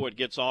 before it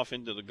gets off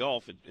into the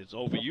Gulf. It's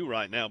over you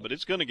right now, but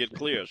it's going to get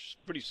clear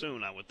pretty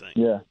soon, I would think.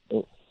 Yeah.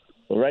 Well,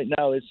 right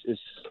now it's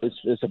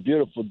a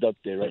beautiful duck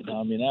day right now.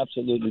 I mean,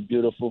 absolutely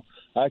beautiful.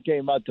 I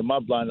came out to my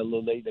blind a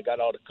little late. They got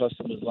all the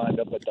customers lined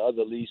up at the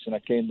other lease, and I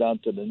came down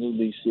to the new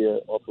lease here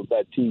off of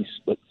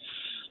Baptiste. But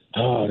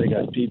they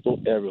got people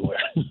everywhere.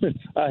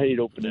 I hate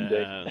opening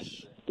day.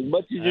 As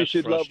much as you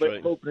should love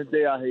opening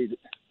day, I hate it.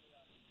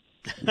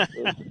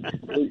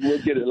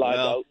 We'll get it lined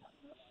out.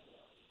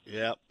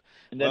 Yep.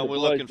 And then we're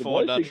looking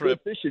forward to that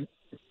trip. Fishing.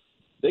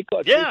 They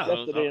caught fish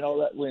yesterday and all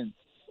that wind.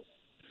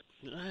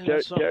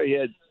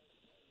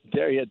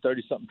 Jerry had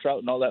 30-something trout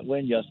and all that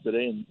wind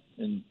yesterday,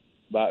 and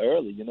by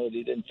early,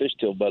 they didn't fish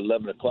till about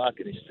 11 o'clock,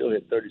 and he still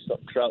had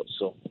 30-something trout,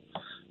 so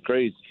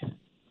crazy.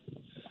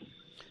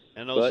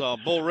 And those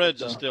bull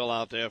reds are still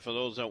out there for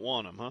those that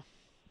want them, huh?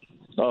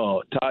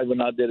 Oh, Ty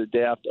went out there the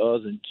day after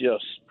us and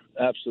just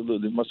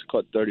absolutely must have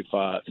caught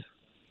 35.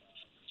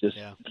 Just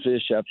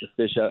fish after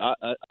fish.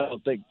 I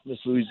don't think Miss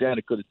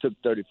Louisiana could have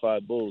took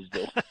 35 bulls,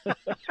 though.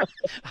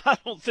 I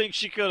don't think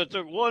she could have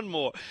took one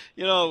more.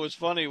 It was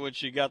funny when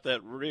she got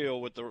that reel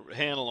with the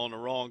handle on the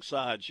wrong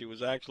side. She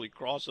was actually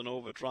crossing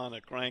over trying to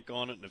crank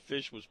on it, and the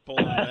fish was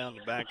pulling around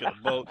the back of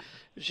the boat.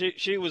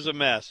 She was a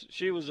mess.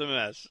 She was a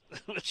mess.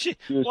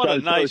 What a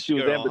nice girl,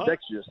 was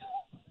ambidextrous. Huh?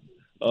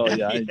 Oh,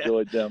 yeah, I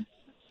enjoyed them.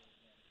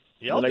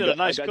 Y'all did a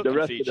nice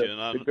cooking feature.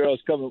 The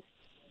girls coming.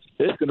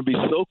 It's going to be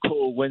so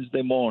cold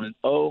Wednesday morning.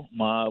 Oh,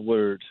 my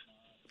word.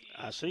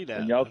 I see that.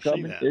 And y'all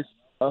coming? It's,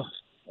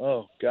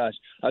 oh, gosh.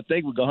 I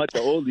think we're going to hunt the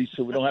oldies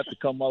so we don't have to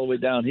come all the way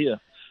down here.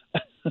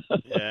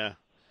 Yeah.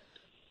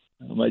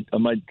 I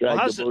might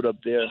drag the boat up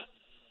there.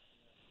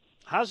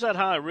 How's that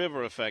high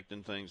river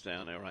affecting things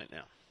down there right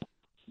now?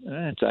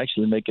 It's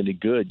actually making it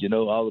good.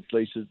 All the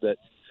places that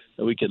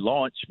we could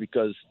launch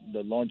because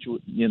the launch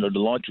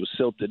was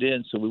silted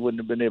in, so we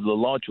wouldn't have been able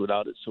to launch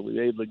without it. So we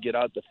were able to get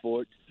out the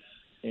fort.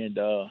 And,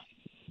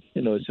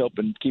 it's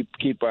helping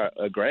keep our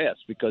grass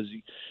because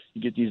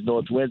you get these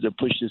north winds that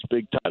push this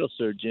big tidal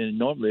surge in. And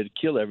normally it'd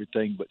kill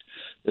everything, but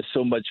there's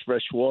so much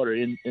fresh water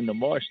in the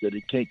marsh that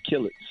it can't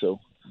kill it. So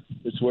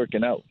it's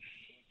working out.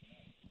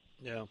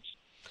 Yeah.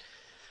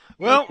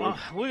 Well, Okay.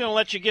 we're going to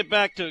let you get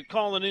back to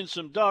calling in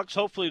some ducks.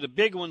 Hopefully the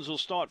big ones will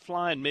start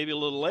flying maybe a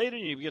little later,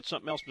 and you get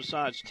something else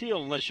besides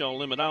teal, unless y'all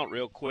limit out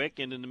real quick.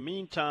 And in the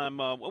meantime,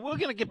 we're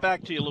going to get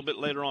back to you a little bit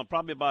later on,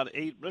 probably about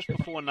 8, just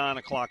before 9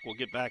 o'clock. We'll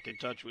get back in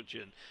touch with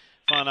you and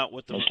find out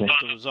what the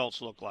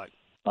results look like.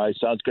 All right,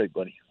 sounds great,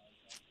 buddy.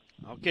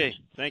 Okay,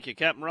 thank you.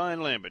 Captain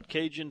Ryan Lambert,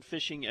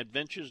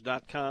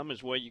 CajunFishingAdventures.com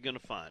is where you're going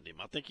to find him.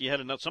 I think you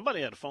had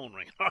somebody had a phone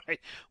ring. All right,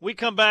 we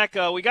come back.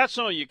 We got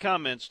some of your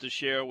comments to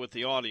share with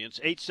the audience.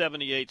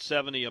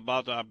 870-870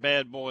 about our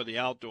bad boy of the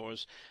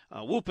outdoors,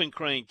 whooping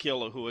crane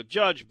killer, who a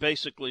judge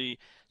basically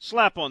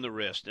slap on the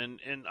wrist. And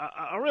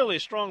I really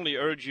strongly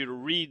urge you to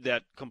read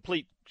that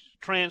complete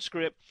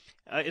transcript.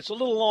 It's a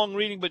little long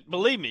reading, but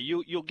believe me,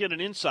 you'll get an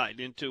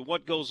insight into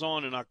what goes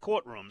on in our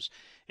courtrooms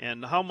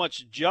and how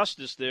much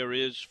justice there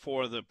is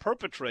for the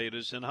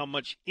perpetrators and how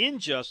much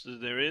injustice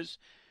there is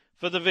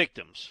for the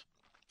victims.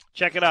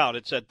 Check it out.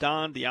 It's at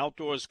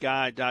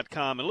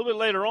dontheoutdoorsguy.com. And a little bit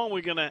later on,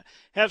 we're going to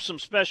have some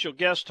special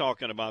guests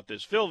talking about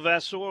this. Phil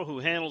Vassor, who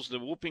handles the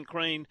whooping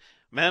crane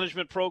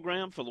management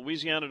program for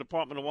Louisiana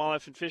Department of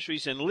Wildlife and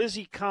Fisheries, and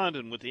Lizzie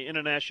Condon with the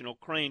International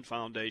Crane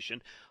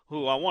Foundation,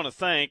 who I want to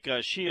thank.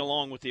 She,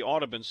 along with the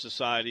Audubon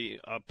Society,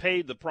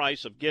 paid the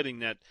price of getting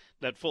that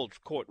full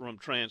courtroom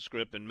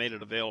transcript and made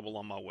it available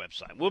on my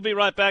website. We'll be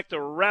right back to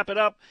wrap it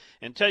up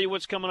and tell you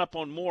what's coming up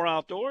on More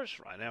Outdoors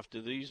right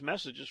after these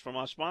messages from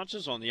our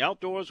sponsors on the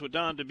Outdoors with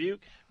Don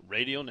Dubuque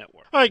Radio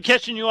Network. All right,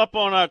 catching you up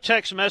on our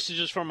text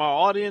messages from our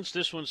audience.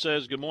 This one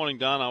says, "Good morning,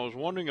 Don. I was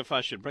wondering if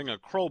I should bring a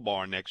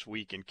crowbar next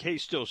week in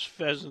case those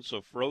pheasants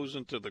are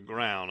frozen to the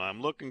ground.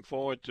 I'm looking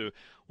forward to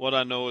what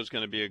I know is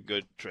going to be a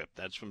good trip."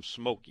 That's from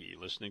Smokey,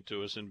 listening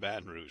to us in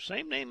Baton Rouge.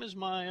 Same name as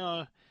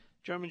my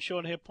German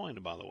short-hair pointer,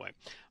 by the way.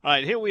 All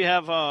right, here we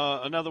have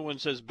another one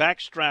says,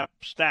 "Backstrap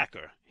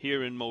Stacker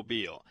here in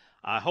Mobile.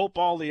 I hope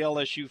all the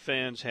LSU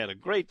fans had a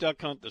great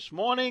duck hunt this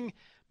morning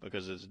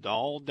because it's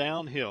all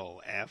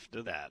downhill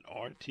after that."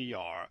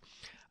 RTR.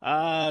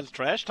 It's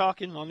trash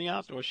talking on the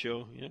outdoor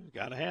show. Yeah,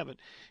 got to have it.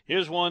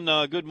 Here's one,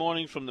 good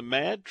morning from the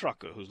Mad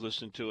Trucker who's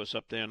listening to us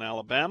up there in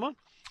Alabama.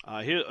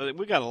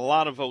 We got a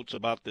lot of votes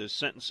about the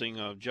sentencing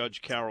of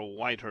Judge Carol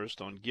Whitehurst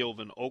on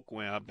Gilvin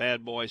Oakware.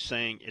 Bad boy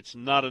saying it's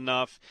not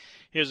enough.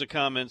 Here's a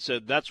comment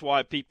said, "That's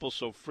why people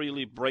so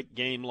freely break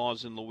game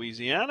laws in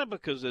Louisiana,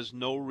 because there's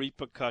no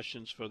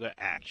repercussions for their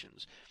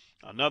actions."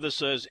 Another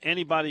says,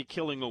 "Anybody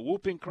killing a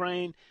whooping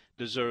crane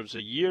deserves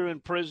a year in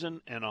prison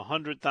and a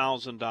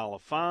 $100,000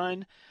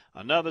 fine."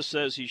 Another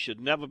says he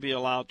should never be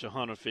allowed to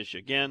hunt or fish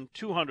again.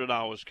 200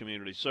 hours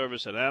community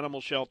service at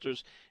animal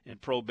shelters and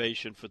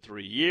probation for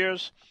 3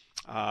 years.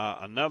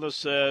 Another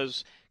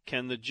says,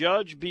 "Can the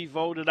judge be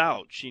voted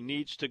out? She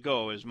needs to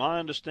go. Is my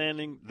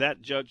understanding that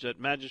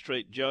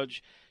magistrate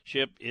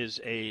judgeship is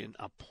an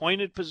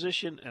appointed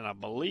position, and I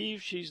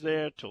believe she's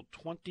there till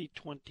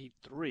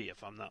 2023,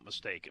 if I'm not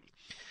mistaken."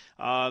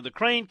 The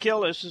crane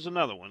killer, this is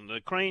another one.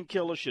 The crane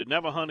killer should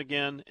never hunt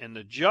again, and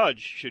the judge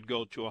should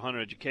go to a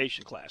hunter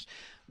education class.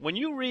 When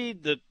you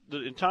read the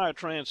entire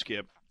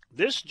transcript,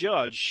 this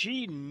judge,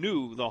 she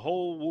knew the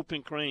whole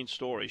whooping crane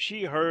story.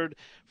 She heard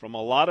from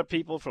a lot of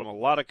people, from a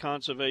lot of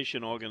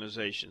conservation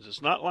organizations.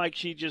 It's not like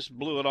she just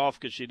blew it off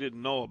because she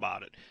didn't know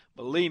about it.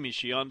 Believe me,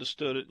 she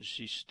understood it, and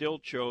she still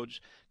chose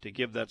to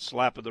give that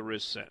slap of the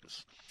wrist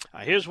sentence.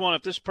 Here's one.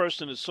 "If this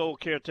person is sole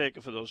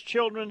caretaker for those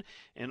children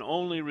and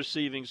only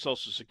receiving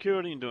Social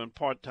Security and doing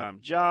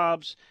part-time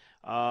jobs,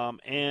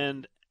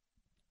 and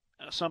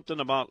something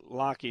about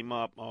lock him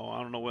up." Oh,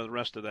 I don't know where the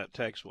rest of that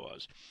text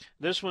was.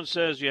 This one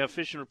says, "You have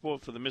fishing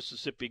report for the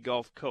Mississippi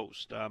Gulf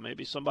Coast."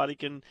 Maybe somebody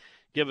can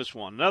give us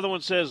one. Another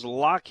one says,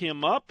 "Lock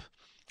him up."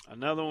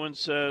 Another one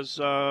says,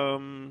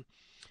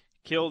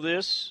 "Kill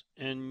this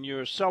and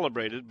you're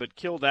celebrated, but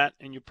kill that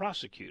and you're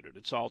prosecuted.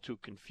 It's all too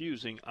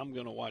confusing. I'm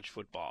going to watch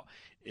football."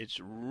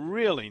 It's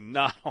really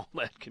not all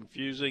that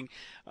confusing.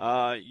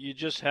 You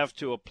just have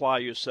to apply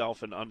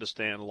yourself and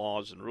understand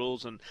laws and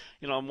rules. And,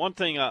 one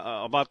thing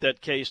about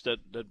that case that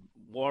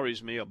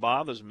worries me or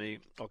bothers me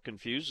or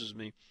confuses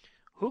me,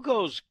 who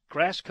goes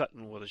grass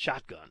cutting with a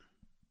shotgun?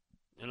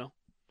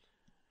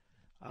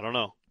 I don't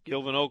know.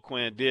 Gilvin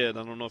Oakware did.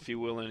 I don't know if he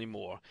will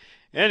anymore.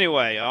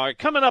 Anyway, all right,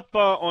 coming up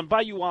on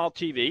Bayou Wild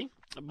TV.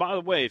 By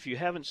the way, if you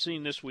haven't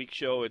seen this week's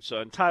show, it's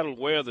entitled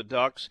 "Where Are the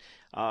Ducks?"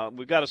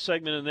 We've got a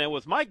segment in there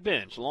with Mike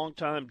Bench,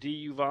 longtime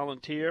DU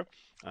volunteer,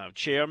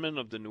 chairman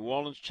of the New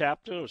Orleans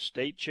chapter, or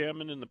state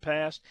chairman in the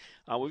past.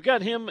 We've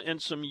got him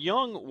and some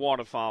young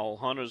waterfowl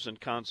hunters and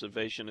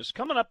conservationists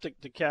coming up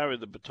to carry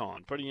the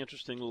baton. Pretty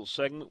interesting little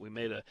segment. We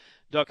made a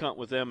duck hunt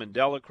with them in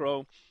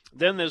Delacroix.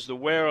 Then there's the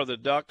 "Where Are the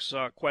Ducks?"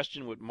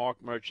 question with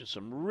Mark Merchant.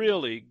 Some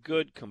really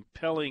good,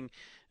 compelling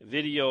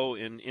video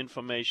and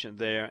information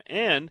there.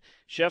 And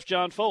Chef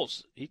John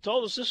Foltz, he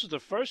told us this is the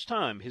first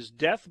time his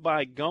death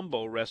by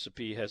gumbo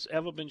recipe has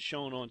ever been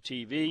shown on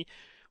TV.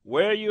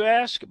 Where, you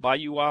ask?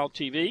 Bayou Wild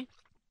TV.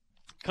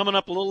 Coming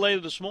up a little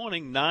later this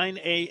morning, 9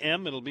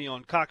 a.m., it'll be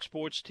on Cox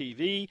Sports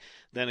TV.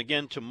 Then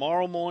again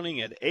tomorrow morning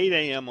at 8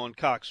 a.m. on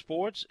Cox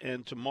Sports.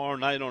 And tomorrow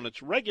night on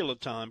its regular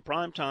time,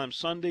 primetime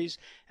Sundays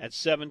at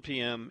 7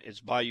 p.m.,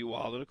 it's Bayou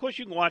Wild. And, of course,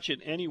 you can watch it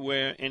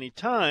anywhere,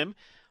 anytime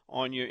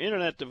on your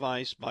internet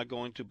device by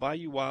going to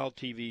Bayou Wild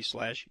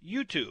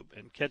TV/YouTube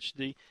and catch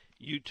the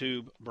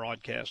YouTube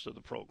broadcast of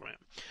the program.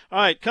 All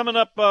right, coming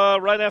up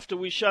right after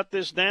we shut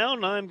this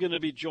down, I'm going to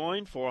be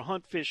joined for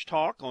Hunt Fish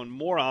Talk on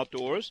More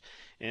Outdoors.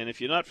 And if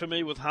you're not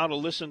familiar with how to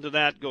listen to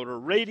that, go to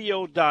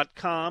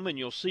radio.com and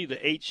you'll see the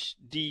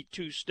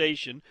HD2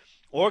 station.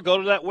 Or go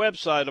to that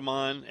website of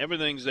mine.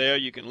 Everything's there.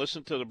 You can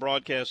listen to the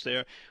broadcast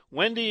there.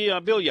 Wendy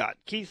Billiot,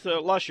 Keith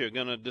Lusher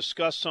going to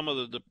discuss some of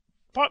the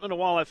Department of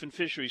Wildlife and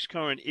Fisheries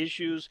current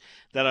issues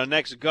that our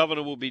next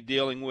governor will be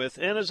dealing with.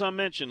 And as I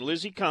mentioned,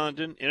 Lizzie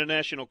Condon,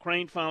 International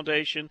Crane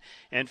Foundation,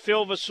 and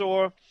Phil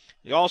Vasseur.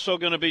 You're also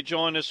going to be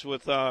joining us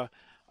with, oh,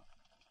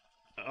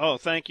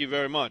 thank you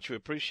very much. We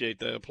appreciate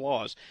the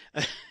applause.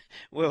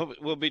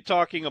 We'll be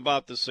talking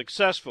about the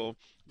successful,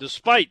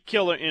 despite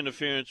killer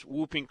interference,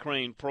 whooping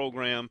crane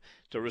program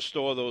to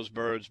restore those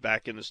birds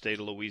back in the state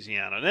of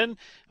Louisiana. And then,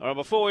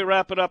 before we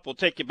wrap it up, we'll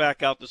take you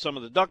back out to some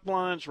of the duck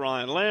blinds,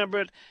 Ryan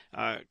Lambert,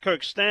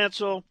 Kirk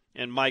Stansel,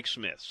 and Mike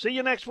Smith. See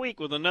you next week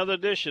with another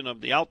edition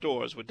of The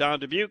Outdoors with Don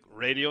Dubuque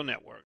Radio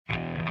Network.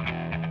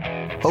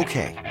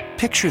 Okay,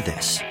 picture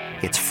this.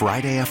 It's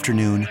Friday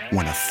afternoon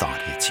when a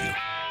thought hits you.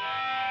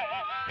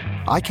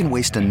 I can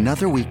waste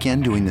another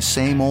weekend doing the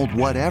same old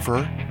whatever,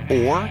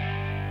 or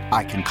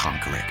I can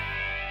conquer it.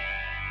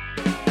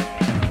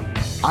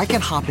 I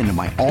can hop into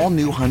my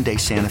all-new Hyundai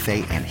Santa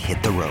Fe and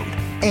hit the road.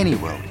 Any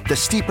road. The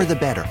steeper, the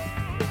better.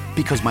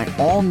 Because my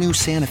all-new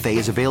Santa Fe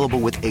is available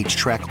with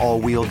H-Track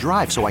all-wheel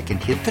drive, so I can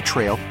hit the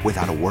trail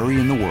without a worry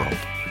in the world.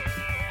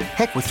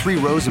 Heck, with 3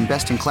 rows and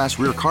best-in-class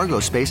rear cargo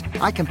space,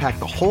 I can pack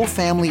the whole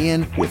family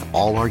in with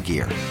all our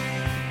gear.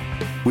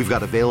 We've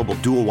got available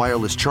dual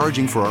wireless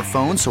charging for our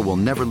phones, so we'll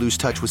never lose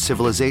touch with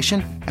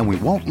civilization, and we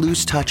won't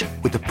lose touch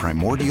with the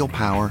primordial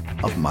power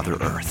of Mother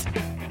Earth.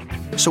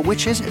 So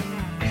which is it?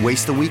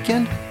 Waste the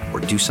weekend or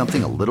do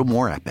something a little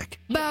more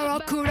epic?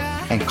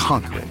 And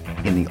conquer it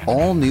in the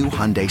all-new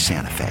Hyundai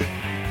Santa Fe.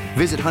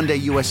 Visit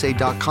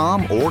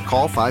HyundaiUSA.com or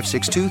call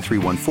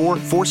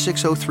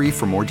 562-314-4603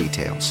 for more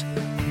details.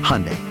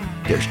 Hyundai,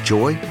 there's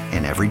joy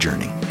in every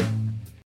journey.